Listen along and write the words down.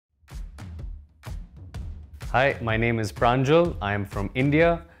Hi, my name is Pranjal. I am from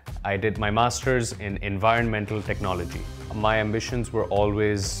India. I did my master's in environmental technology. My ambitions were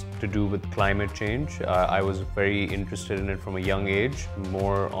always to do with climate change. I was very interested in it from a young age,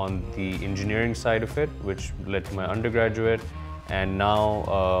 more on the engineering side of it, which led to my undergraduate. And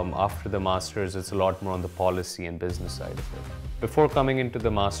now, after the master's, it's a lot more on the policy and business side of it. Before coming into the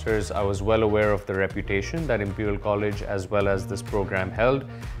master's, I was well aware of the reputation that Imperial College as well as this program held,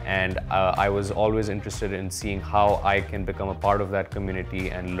 and I was always interested in seeing how I can become a part of that community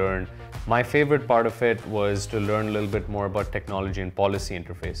and learn. My favorite part of it was to learn a little bit more about technology and policy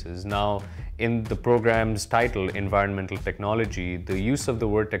interfaces. Now, in the program's title, Environmental Technology, the use of the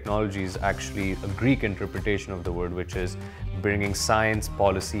word technology is actually a Greek interpretation of the word, which is bringing science,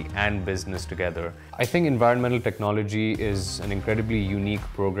 policy, and business together. I think environmental technology is an incredibly unique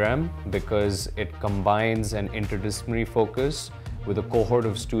program because it combines an interdisciplinary focus with a cohort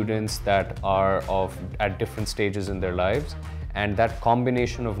of students that are at different stages in their lives. And that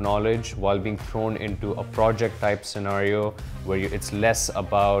combination of knowledge, while being thrown into a project type scenario where it's less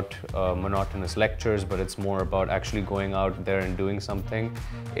about monotonous lectures, but it's more about actually going out there and doing something,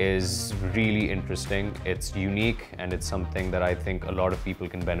 is really interesting. It's unique, and it's something that I think a lot of people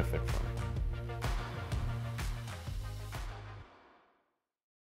can benefit from.